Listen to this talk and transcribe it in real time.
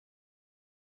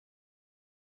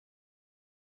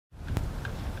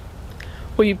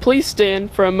Will you please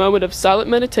stand for a moment of silent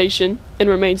meditation and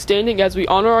remain standing as we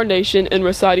honor our nation in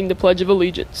reciting the Pledge of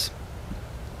Allegiance.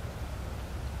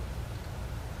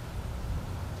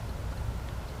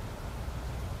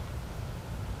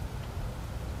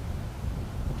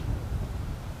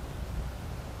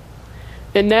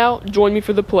 And now, join me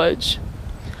for the pledge.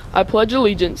 I pledge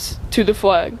allegiance to the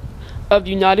flag of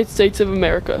the United States of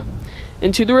America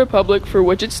and to the republic for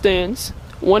which it stands,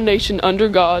 one nation under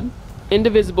God,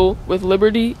 indivisible, with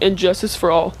liberty and justice for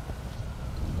all.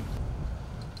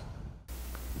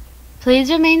 Please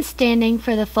remain standing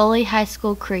for the Foley High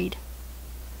School Creed.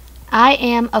 I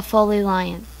am a Foley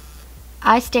Lion.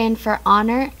 I stand for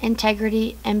honor,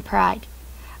 integrity, and pride.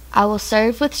 I will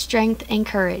serve with strength and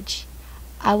courage.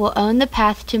 I will own the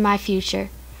path to my future.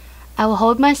 I will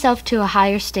hold myself to a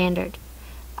higher standard.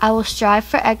 I will strive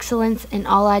for excellence in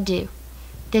all I do.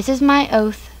 This is my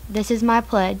oath. This is my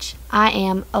pledge. I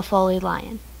am a Foley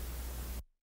Lion.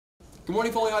 Good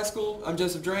morning, Foley High School. I'm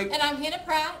Joseph Drake. And I'm Hannah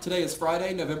Pratt. Today is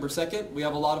Friday, November 2nd. We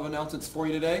have a lot of announcements for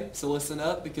you today, so listen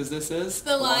up because this is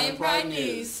the Lion Pride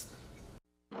News.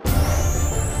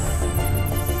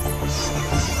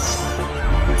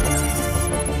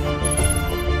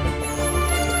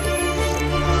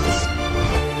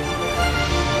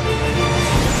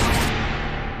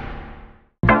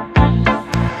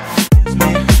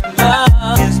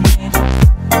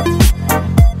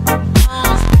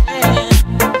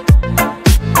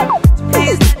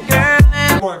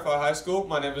 High School.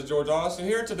 My name is George Austin.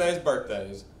 Here are today's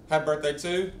birthdays. Happy birthday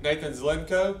to Nathan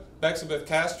Zelenko, Bexabeth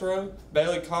Castro,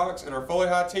 Bailey Cox, and our Foley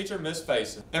High teacher, Miss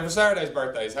Faison. And for Saturday's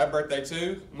birthdays, happy birthday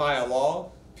to Maya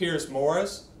Law, Pierce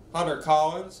Morris, Hunter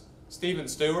Collins, Stephen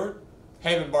Stewart,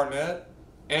 Haven Barnett,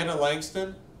 Anna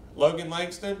Langston, Logan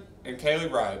Langston, and Kaylee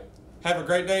Wright. Have a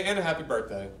great day and a happy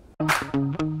birthday.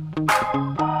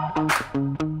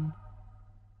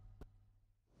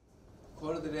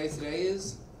 Quote of the day today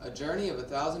is, "A journey of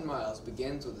 1,000 miles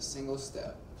begins with a single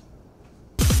step."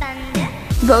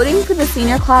 Voting for the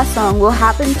senior class song will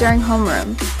happen during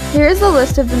homeroom. Here is the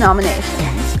list of the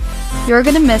nominations. You're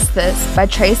Gonna Miss This by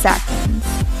Trace Atkins.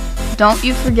 Don't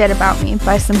You Forget About Me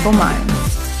by Simple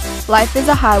Minds. Life is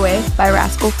a Highway by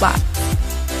Rascal Flatts.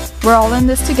 We're All in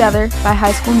This Together by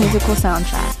High School Musical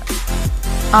Soundtrack.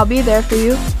 I'll Be There For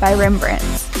You by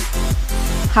Rembrandts.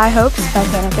 High Hopes by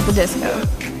Panic at the Disco.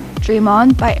 Dream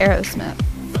On by Aerosmith.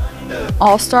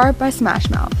 All Star by Smash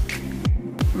Mouth.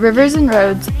 Rivers and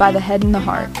Roads by The Head and the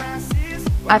Heart.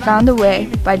 I Found a Way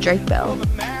by Drake Bell.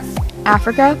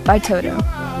 Africa by Toto.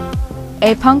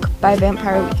 A-Punk by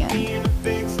Vampire Weekend.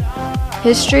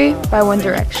 History by One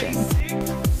Direction.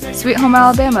 Sweet Home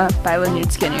Alabama by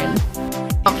Lynyrd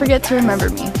Skynyrd. Don't Forget to Remember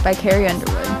Me by Carrie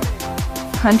Underwood.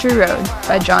 Country Road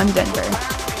by John Denver.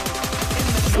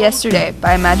 Yesterday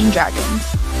by Imagine Dragons.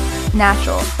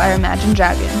 Natural by Imagine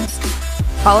Dragons.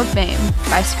 Hall of Fame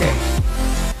by Script.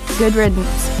 Good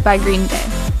Riddance by Green Day.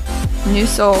 New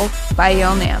Soul by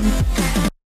Yale Nam.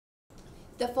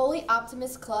 The Foley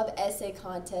Optimist Club Essay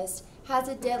Contest has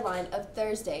a deadline of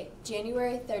Thursday,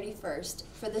 January 31st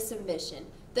for the submission.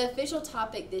 The official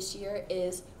topic this year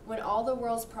is, when all the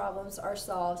world's problems are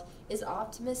solved, is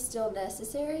optimism still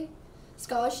necessary?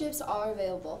 Scholarships are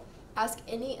available. Ask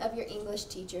any of your English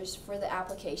teachers for the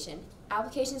application.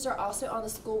 Applications are also on the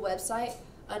school website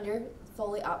under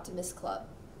Foley Optimist Club.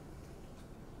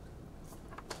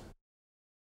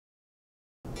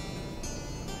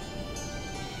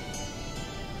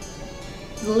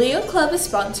 The Leo Club is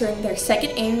sponsoring their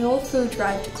second annual food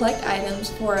drive to collect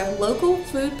items for a local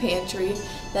food pantry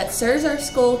that serves our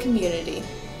school community.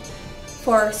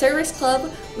 For our service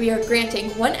club, we are granting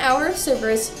 1 hour of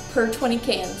service per 20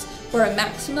 cans for a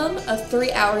maximum of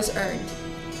 3 hours earned.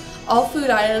 All food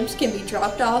items can be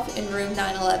dropped off in room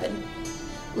 911.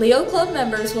 Leo Club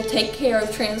members will take care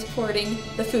of transporting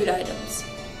the food items.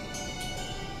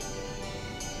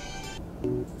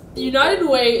 The United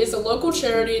Way is a local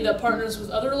charity that partners with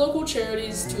other local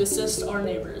charities to assist our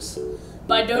neighbors.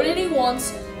 By donating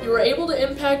once, you are able to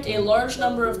impact a large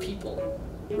number of people.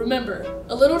 Remember,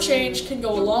 a little change can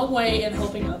go a long way in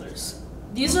helping others.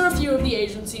 These are a few of the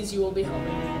agencies you will be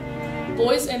helping: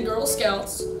 Boys and Girl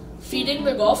Scouts, Feeding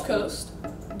the Gulf Coast,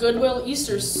 Goodwill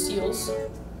Easter Seals,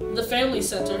 the Family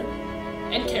Center,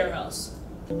 and Care House.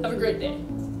 Have a great day.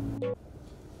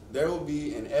 There will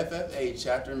be an FFA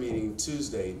chapter meeting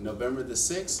Tuesday, November the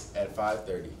 6th at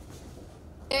 5:30.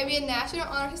 There will be a National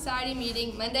Honor Society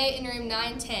meeting Monday in room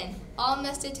 910. All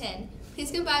must attend. Please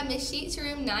go by Miss Sheets'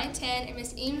 room 910 or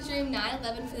Miss Eames' room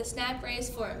 911 for the Snap Raise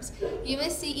forums. You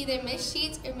must see either Miss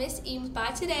Sheets or Miss Eames by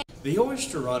today The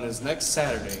Oyster Run is next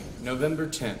Saturday, November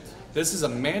 10th. This is a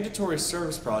mandatory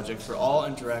service project for all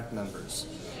Interact members.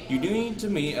 You do need to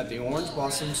meet at the Orange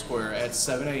Blossom Square at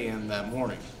 7 a.m. that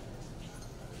morning.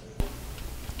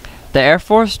 The Air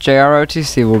Force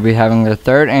JROTC will be having their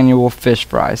 3rd annual Fish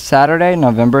Fry Saturday,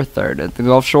 November 3rd at the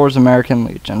Gulf Shores American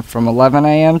Legion from 11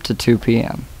 a.m. to 2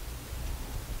 p.m.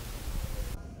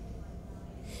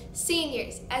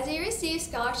 Seniors, as you receive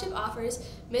scholarship offers,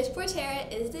 Ms.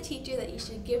 Portera is the teacher that you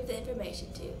should give the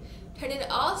information to. Turn in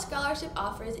all scholarship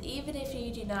offers even if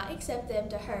you do not accept them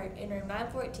to her in room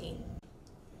 914.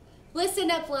 Listen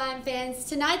up, Lion fans.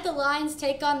 Tonight the Lions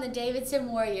take on the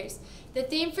Davidson Warriors. The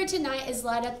theme for tonight is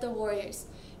Light Up the Warriors.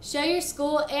 Show your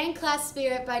school and class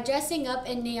spirit by dressing up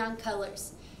in neon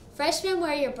colors. Freshmen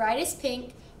wear your brightest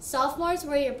pink, sophomores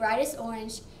wear your brightest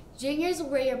orange, juniors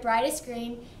wear your brightest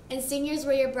green, and seniors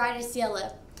wear your brightest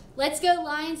yellow. Let's go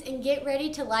Lions and get ready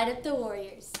to light up the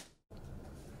Warriors.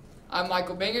 I'm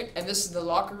Michael Bingert, and this is the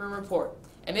Locker Room Report,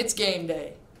 and it's game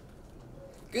day.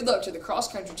 Good luck to the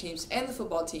cross-country teams and the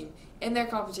football team in their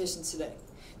competitions today.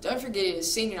 Don't forget it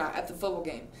is senior night at the football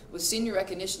game, with senior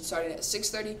recognition starting at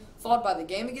 6:30, followed by the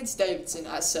game against Davidson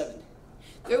at 7.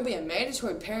 There will be a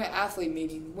mandatory parent-athlete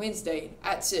meeting Wednesday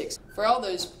at 6 for all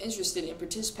those interested in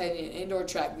participating in indoor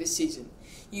track this season.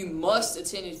 You must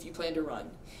attend if you plan to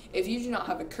run. If you do not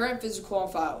have a current physical on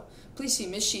file, please see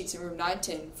Ms. Sheets in room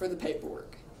 910 for the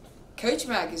paperwork. Coach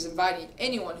Mack is inviting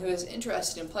anyone who is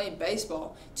interested in playing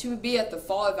baseball to be at the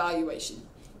fall evaluation.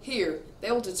 Here,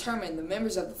 they will determine the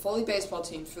members of the Foley baseball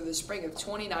team for the spring of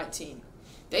 2019.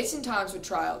 Dates and times for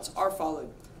tryouts are followed.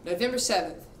 November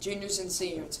 7th, juniors and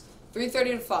seniors,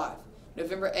 3:30 to 5.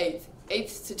 November 8th,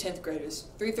 8th to 10th graders,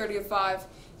 3:30 to 5.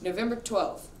 November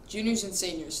 12th, juniors and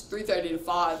seniors, 3:30 to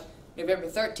 5. November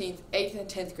 13th, 8th and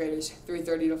 10th graders,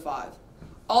 3:30 to 5.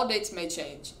 All dates may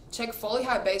change. Check Foley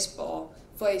High Baseball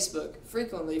Facebook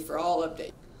frequently for all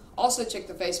updates. Also check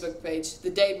the Facebook page the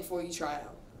day before you try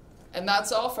out. And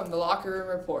that's all from the Locker Room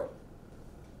Report.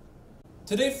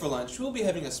 Today for lunch, we'll be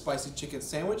having a spicy chicken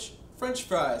sandwich, french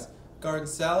fries, garden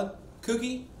salad,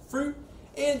 cookie, fruit,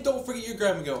 and don't forget your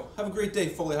grab-and-go. Have a great day,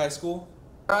 Foley High School.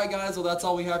 Alright guys, well that's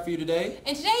all we have for you today.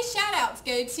 And today's shout-outs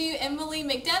go to Emily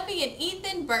McDuffie and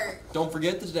Ethan Burt. Don't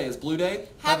forget that today is Blue Day.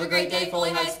 Have a great day,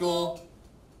 Foley High School.